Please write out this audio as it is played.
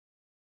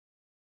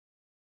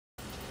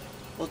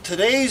Well,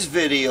 today's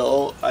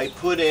video I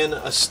put in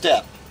a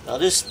step. Now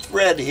this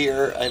thread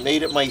here, I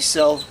made it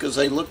myself because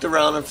I looked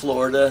around in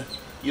Florida.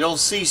 You don't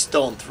see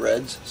stone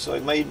threads, so I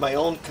made my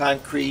own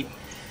concrete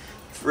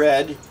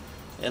thread,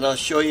 and I'll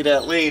show you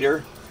that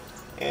later.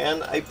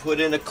 And I put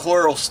in a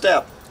coral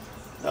step.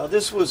 Now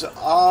this was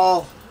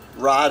all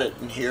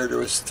rotted in here. There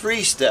was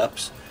 3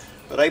 steps,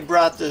 but I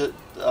brought the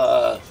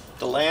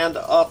land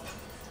up,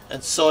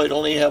 and so I'd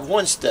only have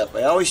 1 step.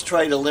 I always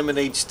try to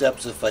eliminate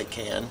steps if I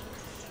can.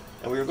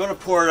 And we were going to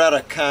pour it out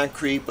of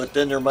concrete, but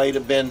then there might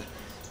have been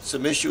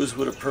some issues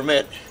with a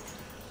permit.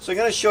 So I'm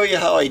going to show you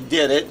how I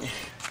did it.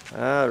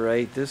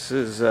 Alright, this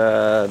is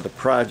the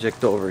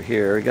project over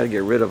here. I got to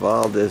get rid of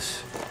all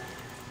this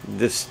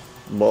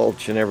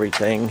mulch and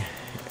everything.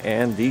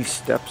 And these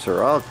steps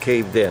are all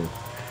caved in.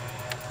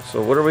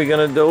 So what are we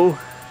going to do?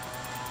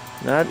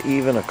 Not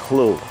even a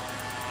clue.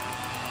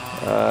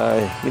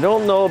 You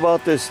don't know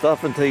about this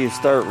stuff until you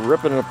start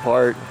ripping it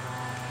apart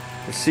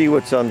to see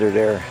what's under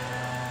there.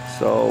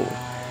 So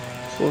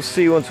we'll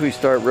see once we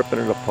start ripping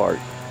it apart.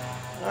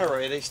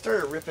 Alright, I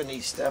started ripping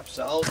these steps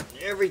out.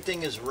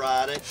 Everything is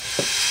rotted.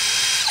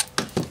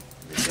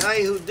 The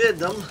guy who did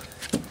them,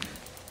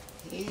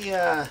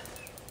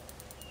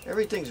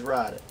 everything's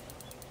rotted.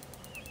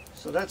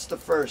 So that's the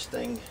first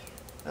thing.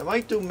 I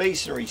might do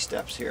masonry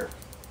steps here.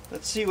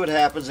 Let's see what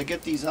happens. I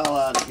get these all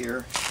out of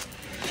here.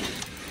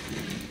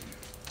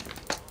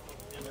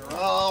 And they're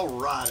all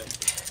rotted.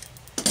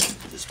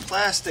 This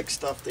plastic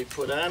stuff they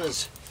put on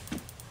is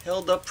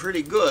held up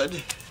pretty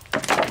good.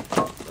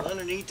 But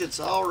underneath it's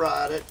all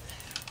rotted.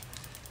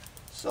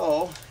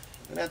 So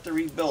I'm going to have to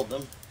rebuild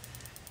them.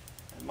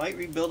 I might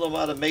rebuild them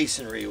out of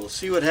masonry. We'll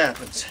see what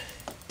happens.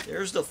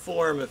 There's the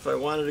form if I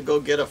wanted to go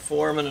get a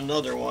form and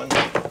another one.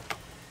 I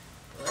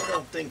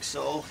don't think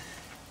so.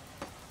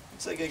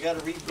 Looks like I got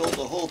to rebuild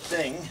the whole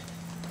thing.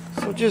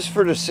 So just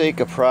for the sake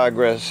of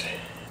progress,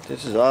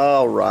 this is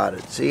all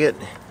rotted. See it?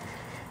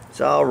 It's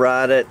all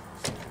rotted.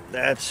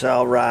 That's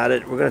all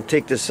rotted. We're going to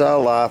take this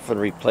all off and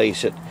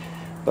replace it.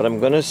 But I'm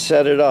going to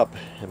set it up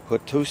and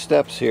put 2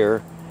 steps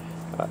here.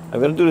 I'm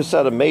going to do this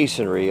out of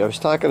masonry. I was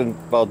talking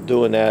about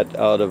doing that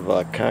out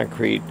of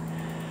concrete,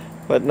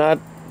 but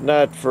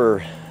not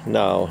for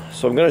now.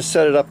 So I'm going to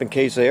set it up in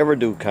case I ever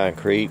do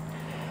concrete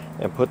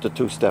and put the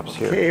 2 steps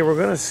here. Okay, we're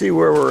going to see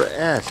where we're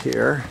at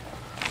here.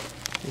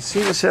 You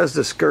see this has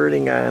the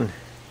skirting on,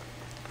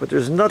 but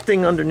there's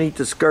nothing underneath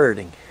the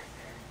skirting.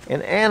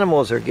 And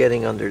animals are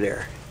getting under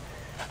there.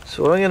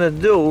 So what I'm going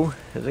to do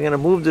is I'm going to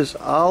move this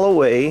all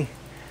away,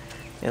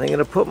 and I'm going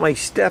to put my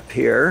step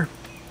here.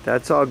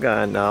 That's all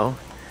gone now.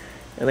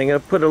 And I'm going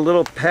to put a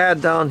little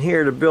pad down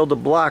here to build a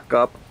block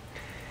up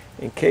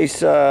in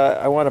case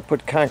I want to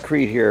put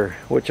concrete here,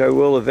 which I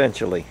will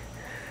eventually.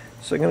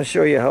 So I'm going to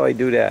show you how I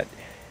do that.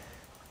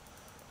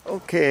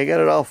 Okay, I got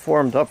it all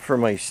formed up for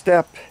my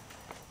step.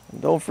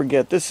 And don't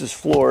forget, this is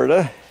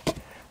Florida.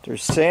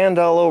 There's sand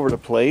all over the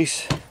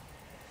place.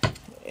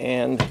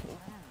 And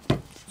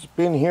it's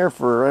been here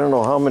for I don't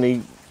know how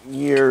many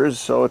years,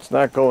 so it's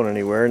not going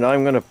anywhere. Now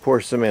I'm going to pour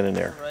cement in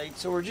there. Right,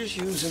 so we're just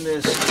using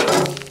this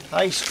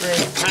high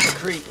strength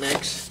concrete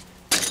mix.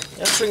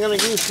 That's what I'm going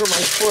to use for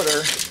my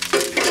footer.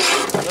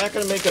 I'm not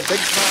going to make a big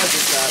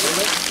project out of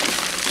it.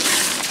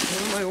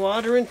 Pour my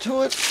water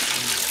into it.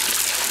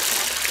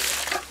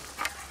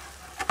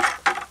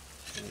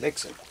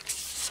 Mix it.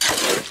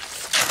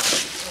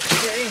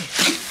 Okay.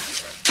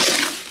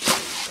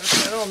 Got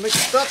that all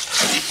mixed up.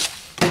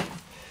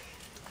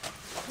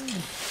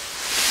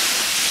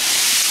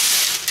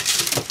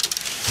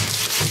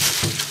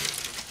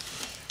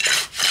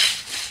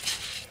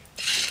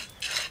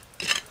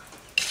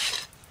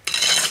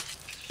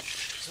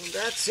 So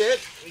that's it.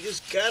 We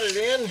just got it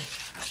in.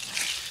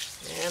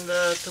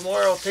 And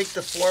tomorrow I'll take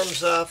the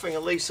forms off and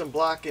I'll lay some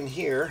block in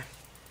here.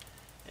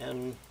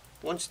 And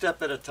 1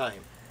 step at a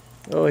time.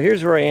 Oh,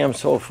 here's where I am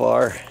so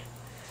far.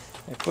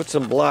 I put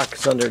some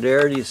blocks under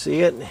there. Do you see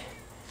it?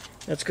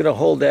 That's going to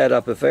hold that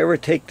up. If I ever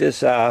take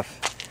this off,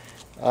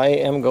 I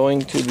am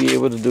going to be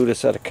able to do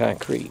this out of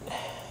concrete.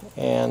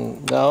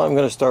 And now I'm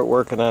going to start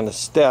working on the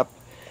step.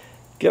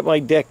 Get my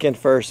deck in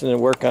first and then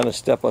work on the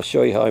step. I'll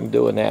show you how I'm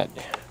doing that.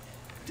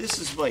 This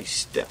is my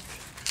step.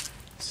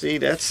 See,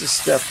 that's the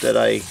step that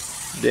I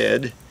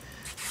did.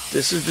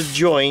 This is the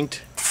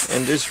joint,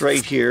 and this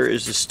right here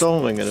is the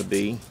stone I'm going to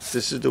be.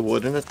 This is the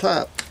wood in the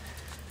top.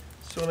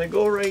 So when I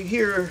go right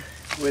here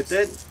with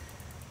it,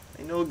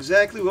 I know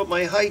exactly what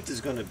my height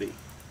is going to be.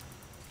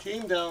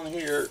 Came down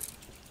here,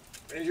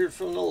 measured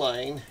from the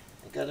line.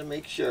 I got to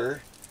make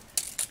sure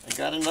I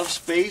got enough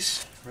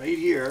space right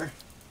here.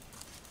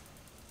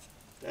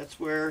 That's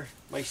where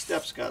my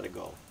steps got to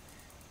go.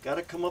 Got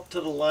to come up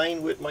to the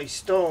line with my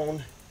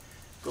stone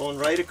going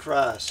right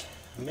across.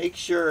 Make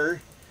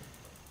sure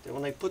that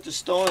when I put the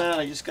stone on,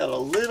 I just got a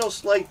little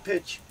slight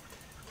pitch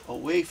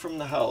away from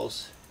the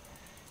house.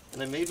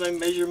 And I made my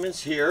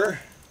measurements here,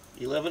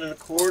 11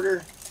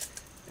 1/4,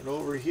 and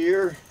over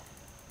here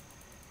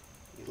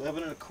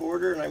 11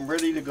 1/4, and I'm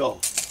ready to go.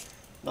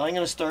 Now I'm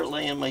going to start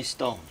laying my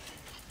stone.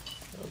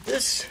 Now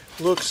this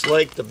looks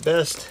like the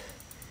best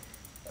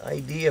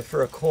idea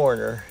for a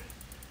corner.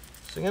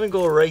 So I'm going to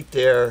go right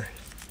there.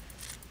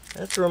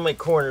 That's where my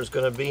corner is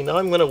going to be. Now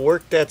I'm going to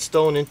work that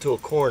stone into a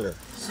corner.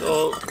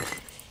 So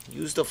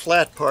use the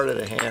flat part of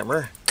the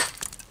hammer,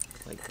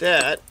 like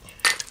that.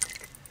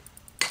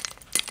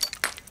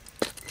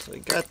 So we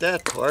got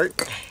that part.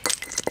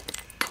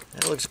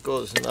 That looks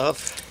close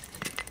enough.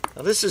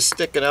 Now this is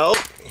sticking out.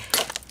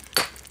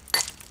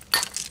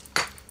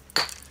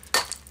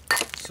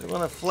 So I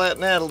want to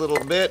flatten that a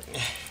little bit.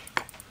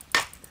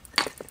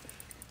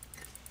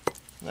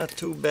 Not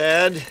too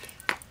bad.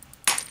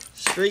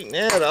 Straighten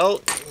that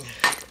out.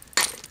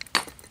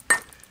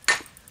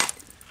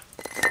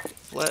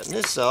 Flatten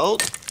this out.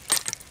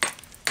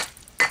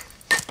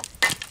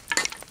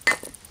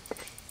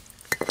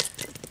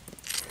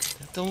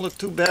 That don't look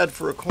too bad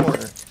for a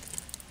corner.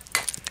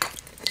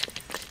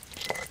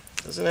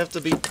 Doesn't have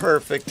to be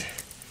perfect.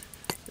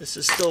 This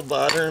is still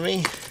bothering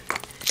me.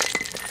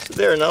 So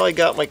there, now I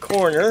got my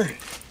corner.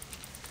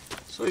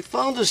 So I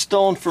found a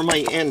stone for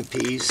my end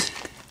piece.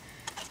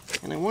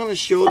 And I want to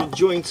show the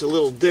joints a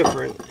little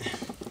different.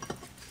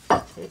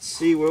 Let's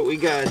see what we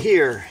got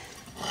here.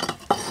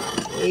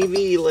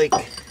 Maybe like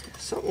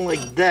something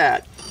like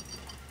that.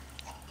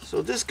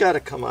 So this got to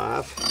come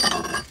off.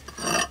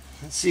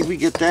 Let's see if we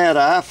get that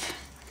off.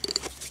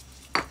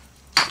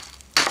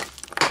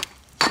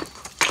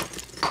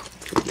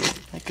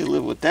 I could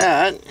live with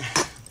that.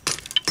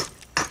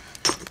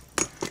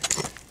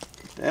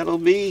 That'll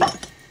be,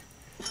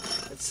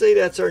 let's say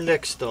that's our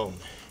next stone.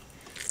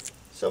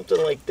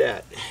 Something like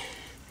that.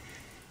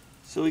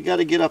 So we got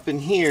to get up in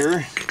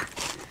here.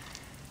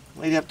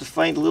 Might have to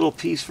find a little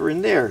piece for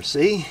in there,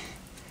 see?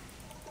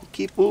 You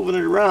keep moving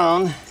it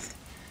around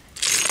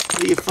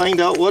until you find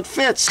out what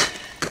fits.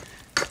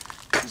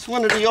 It's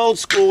one of the old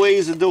school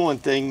ways of doing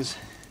things.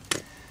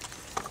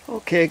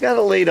 Okay, I got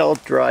it laid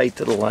out dry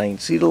to the line.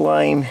 See the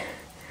line?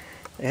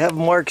 I have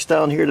marks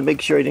down here to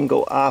make sure I didn't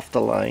go off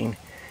the line.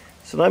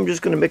 So now I'm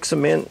just going to mix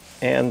them in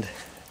and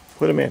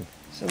put them in.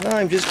 So now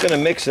I'm just going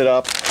to mix it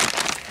up.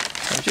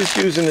 I'm just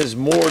using this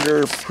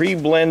mortar,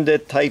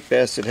 pre-blended type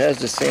S. It has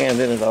the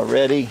sand in it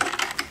already.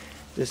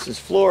 This is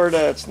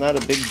Florida. It's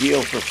not a big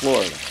deal for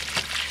Florida.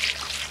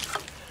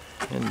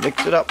 And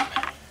mix it up.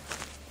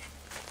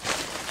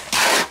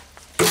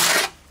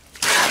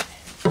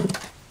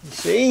 You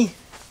see?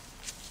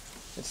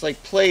 It's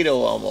like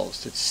Play-Doh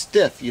almost. It's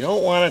stiff. You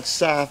don't want it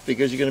soft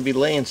because you're going to be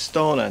laying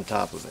stone on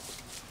top of it.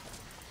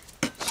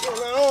 So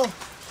now,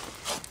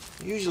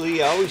 usually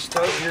you always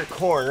start in your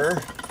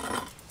corner.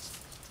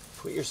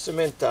 Put your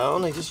cement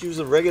down. I just use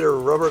a regular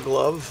rubber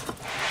glove.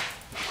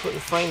 Couldn't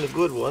find the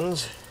good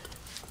ones.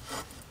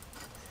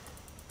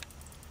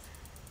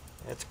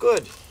 That's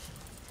good.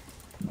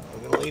 I'm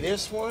going to lay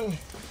this one.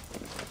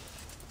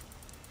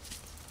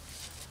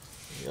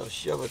 Maybe I'll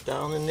shove it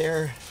down in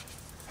there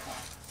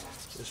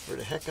just for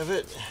the heck of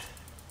it.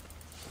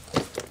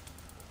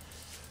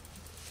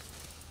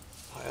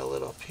 Pile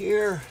it up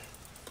here.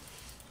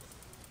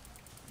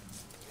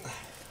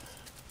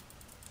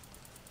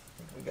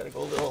 We got to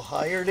go a little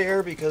higher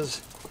there because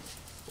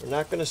we're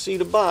not going to see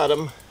the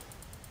bottom.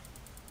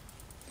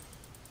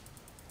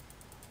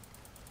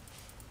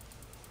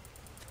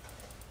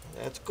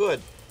 That's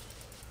good.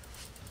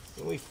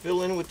 Then we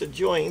fill in with the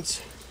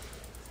joints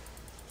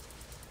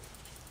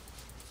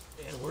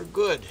and we're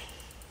good.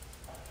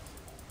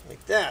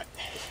 Like that.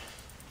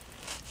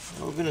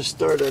 Now we're going to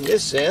start on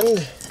this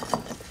end.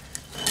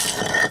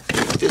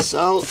 Take this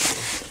out.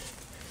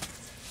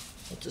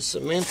 Put the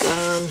cement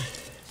on.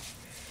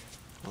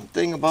 One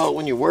thing about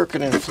when you're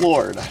working in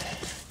Florida,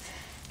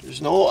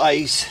 there's no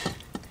ice,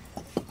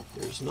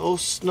 there's no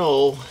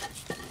snow,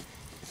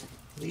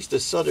 at least the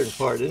southern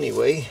part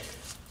anyway.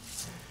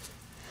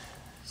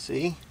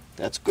 See,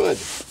 that's good.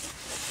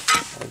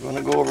 I'm going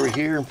to go over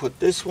here and put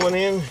this one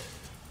in,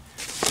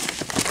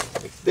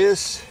 like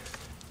this.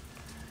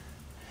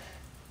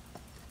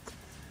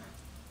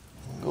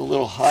 Go a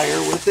little higher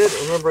with it.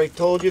 Remember I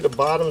told you the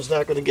bottom's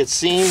not going to get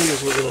seen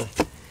because we're going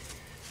to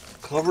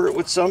cover it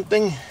with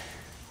something.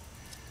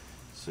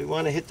 So we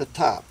want to hit the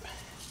top.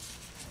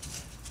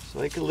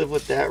 So I can live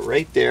with that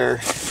right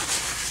there.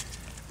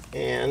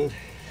 And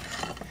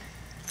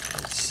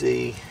let's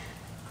see.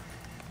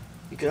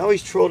 You can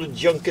always throw the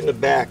junk in the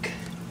back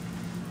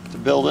to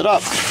build it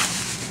up.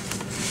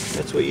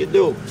 That's what you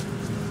do.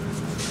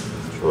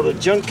 Throw the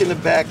junk in the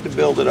back to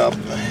build it up.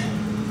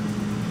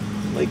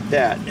 Like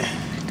that.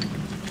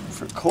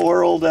 For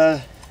coral,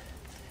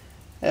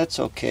 that's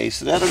okay.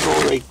 So that'll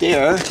go right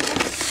there.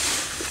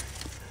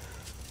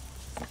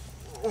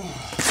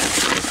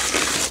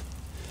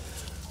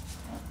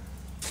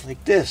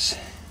 Like this.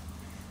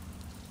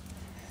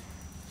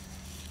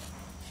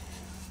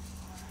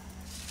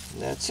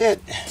 And that's it.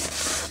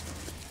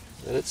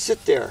 Let it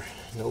sit there.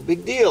 No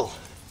big deal.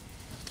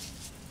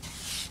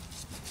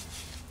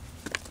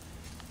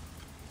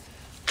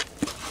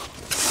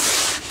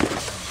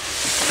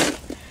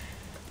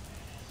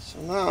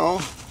 So now,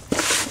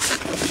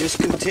 just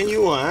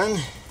continue on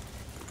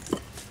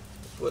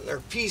putting our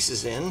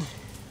pieces in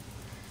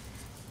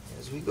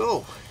as we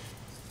go.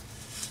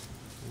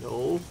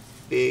 No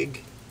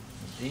big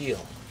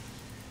deal.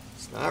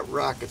 It's not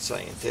rocket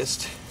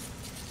scientist.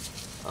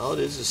 All it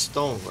is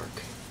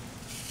stonework.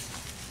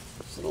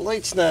 So the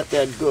light's not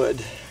that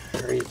good,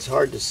 or it's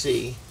hard to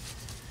see.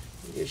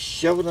 You just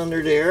shove it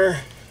under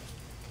there.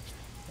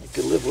 I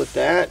could live with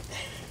that.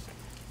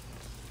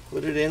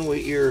 Put it in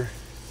with your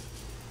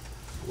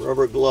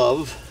rubber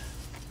glove.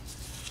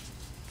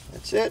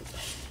 That's it.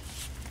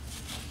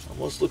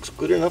 Almost looks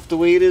good enough the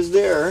way it is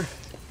there.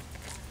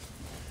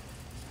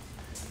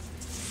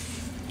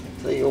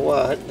 I'll tell you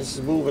what, this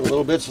is moving a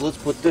little bit, so let's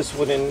put this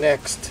one in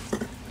next.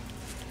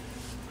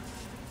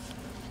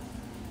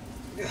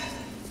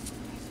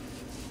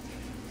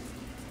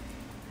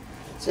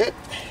 That's it.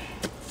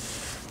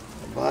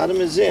 The bottom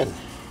is in.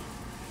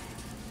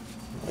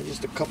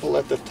 Just a couple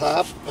at the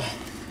top.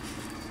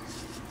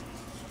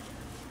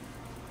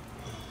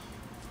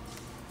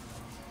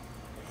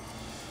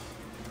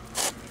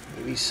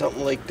 Maybe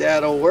something like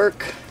that'll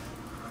work.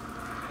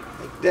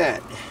 Like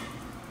that.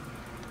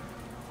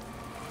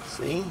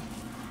 See?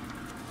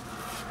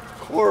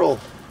 Coral.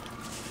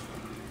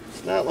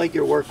 It's not like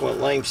you're working with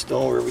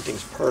limestone where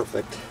everything's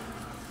perfect.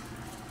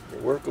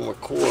 You're working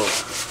with coral.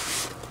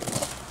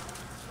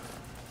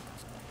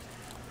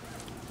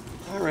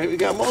 Alright, we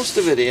got most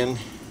of it in.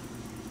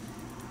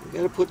 We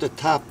got to put the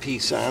top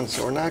piece on,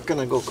 so we're not going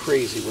to go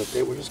crazy with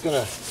it. We're just going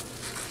to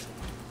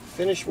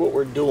finish what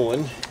we're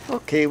doing.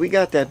 Okay, we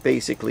got that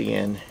basically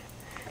in.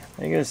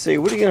 I'm going to say,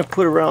 what are you going to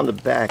put around the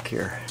back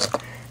here?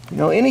 You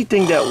know,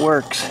 anything that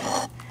works.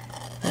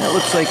 That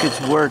looks like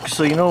it's worked,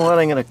 so you know what?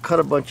 I'm going to cut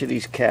a bunch of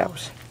these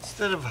caps.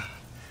 Instead of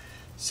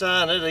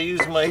sawing it, I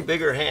use my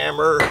bigger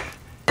hammer.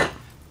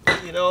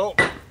 You know.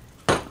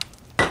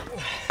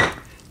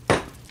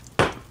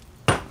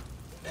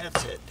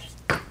 That's it.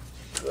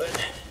 Good.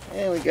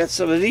 And we got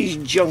some of these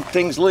junk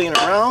things laying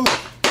around.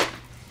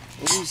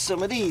 We'll use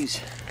some of these.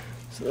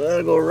 So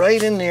that'll go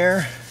right in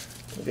there.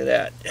 Look at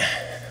that.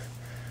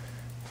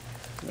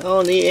 Now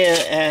on the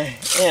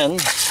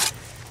end,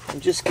 I'm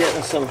just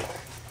getting some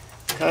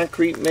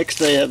concrete mix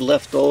that I had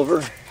left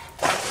over.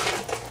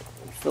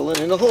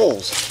 Filling in the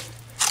holes.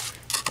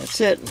 That's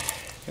it.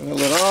 I'm going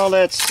to let all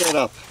that set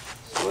up.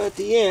 So at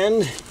the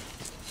end,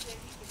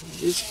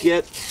 just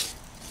get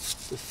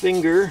the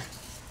finger,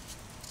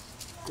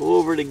 go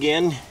over it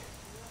again.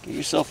 Give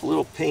yourself a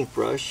little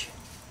paintbrush,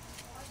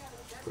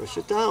 brush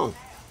it down.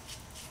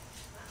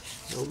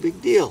 No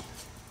big deal.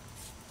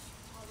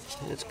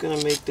 That's going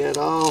to make that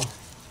all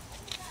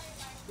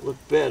look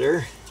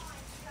better.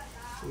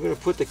 We're going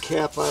to put the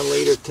cap on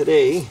later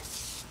today.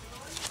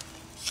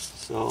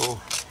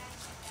 So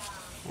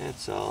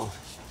that's all.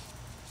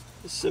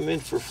 This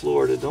cement for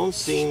Florida don't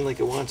seem like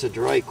it wants to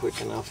dry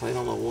quick enough. I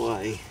don't know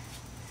why.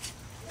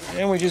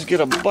 And we just get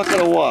a bucket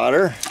of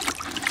water,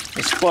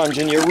 a sponge,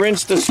 and you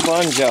rinse the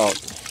sponge out.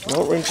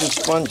 Don't rinse the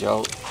sponge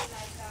out.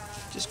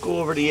 Just go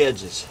over the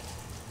edges.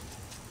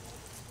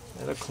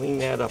 That'll clean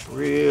that up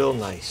real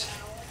nice.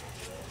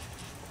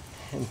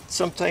 And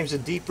sometimes the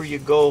deeper you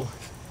go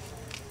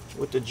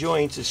with the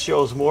joints, it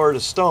shows more of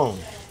the stone.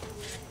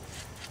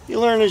 You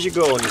learn as you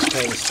go in this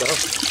kind of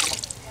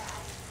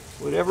stuff.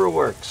 Whatever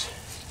works.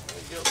 I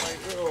get my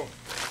little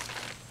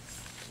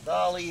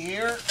dolly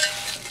here.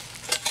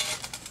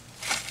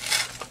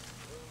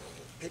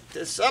 Pick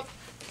this up.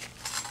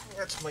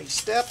 That's my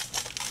step.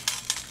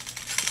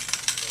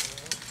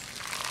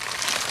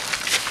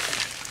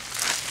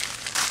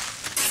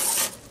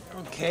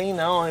 Okay,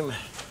 now I'm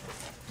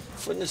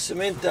putting the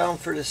cement down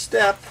for the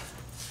step.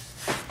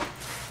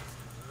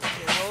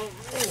 You know,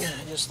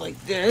 just like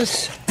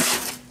this.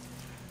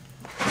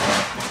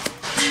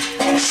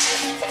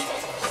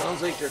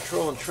 Sounds like they're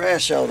throwing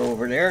trash out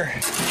over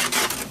there.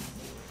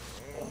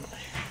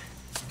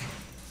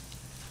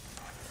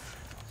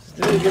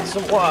 Then we get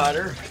some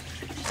water.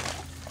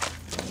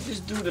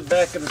 Just do the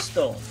back of the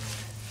stone.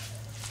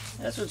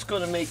 That's what's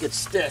going to make it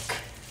stick.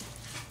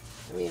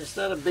 I mean, it's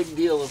not a big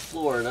deal in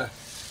Florida.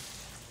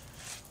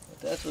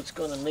 That's what's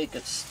going to make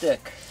it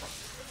stick.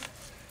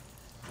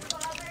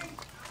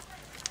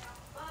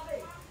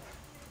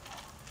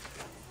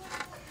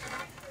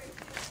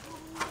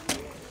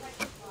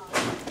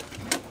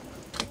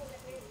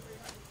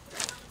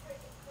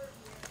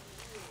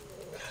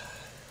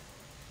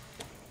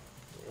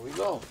 There we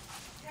go.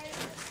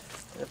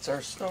 That's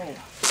our stone.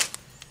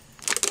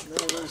 Now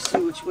we're going to see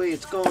which way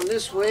it's going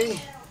this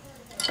way.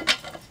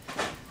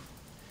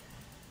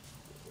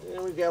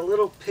 And we've got a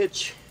little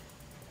pitch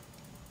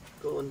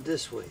going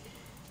this way.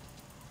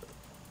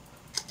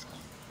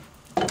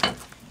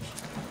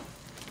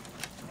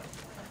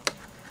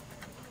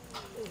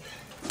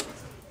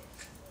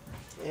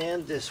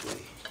 And this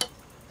way.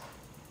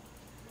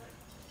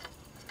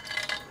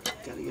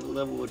 Gotta get a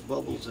level with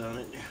bubbles on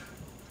it.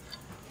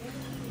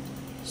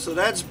 So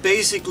that's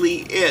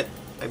basically it.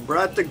 I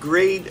brought the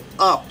grade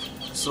up.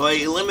 So I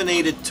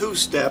eliminated 2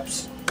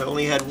 steps. I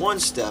only had 1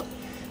 step.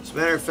 As a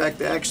matter of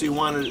fact, I actually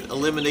wanted to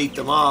eliminate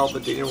them all,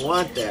 but they didn't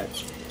want that.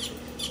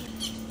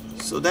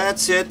 So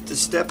that's it. The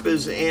step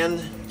is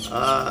in.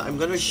 I'm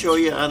going to show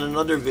you on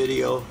another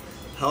video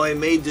how I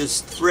made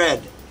this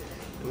thread.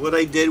 And what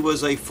I did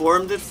was I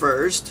formed it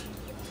first,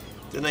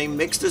 then I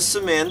mixed the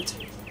cement,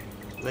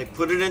 and I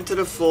put it into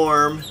the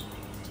form,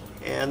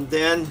 and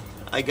then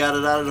I got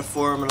it out of the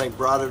form and I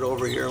brought it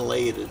over here and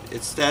laid it.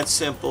 It's that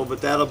simple,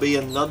 but that'll be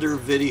another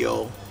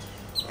video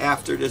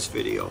after this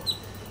video.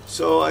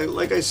 So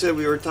like I said,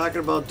 we were talking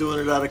about doing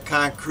it out of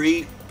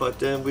concrete, but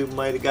then we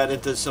might have got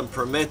into some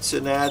permits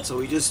and that, so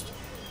we just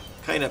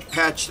kind of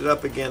patched it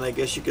up again, I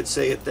guess you could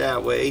say it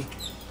that way.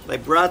 And I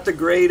brought the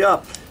grade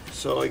up,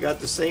 so I got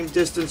the same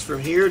distance from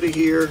here to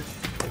here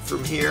and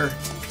from here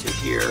to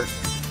here,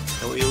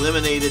 and we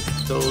eliminated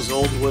those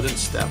old wooden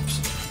steps.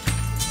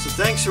 So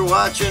thanks for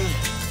watching.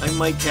 I'm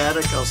Mike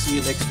Haduck. I'll see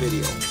you next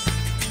video.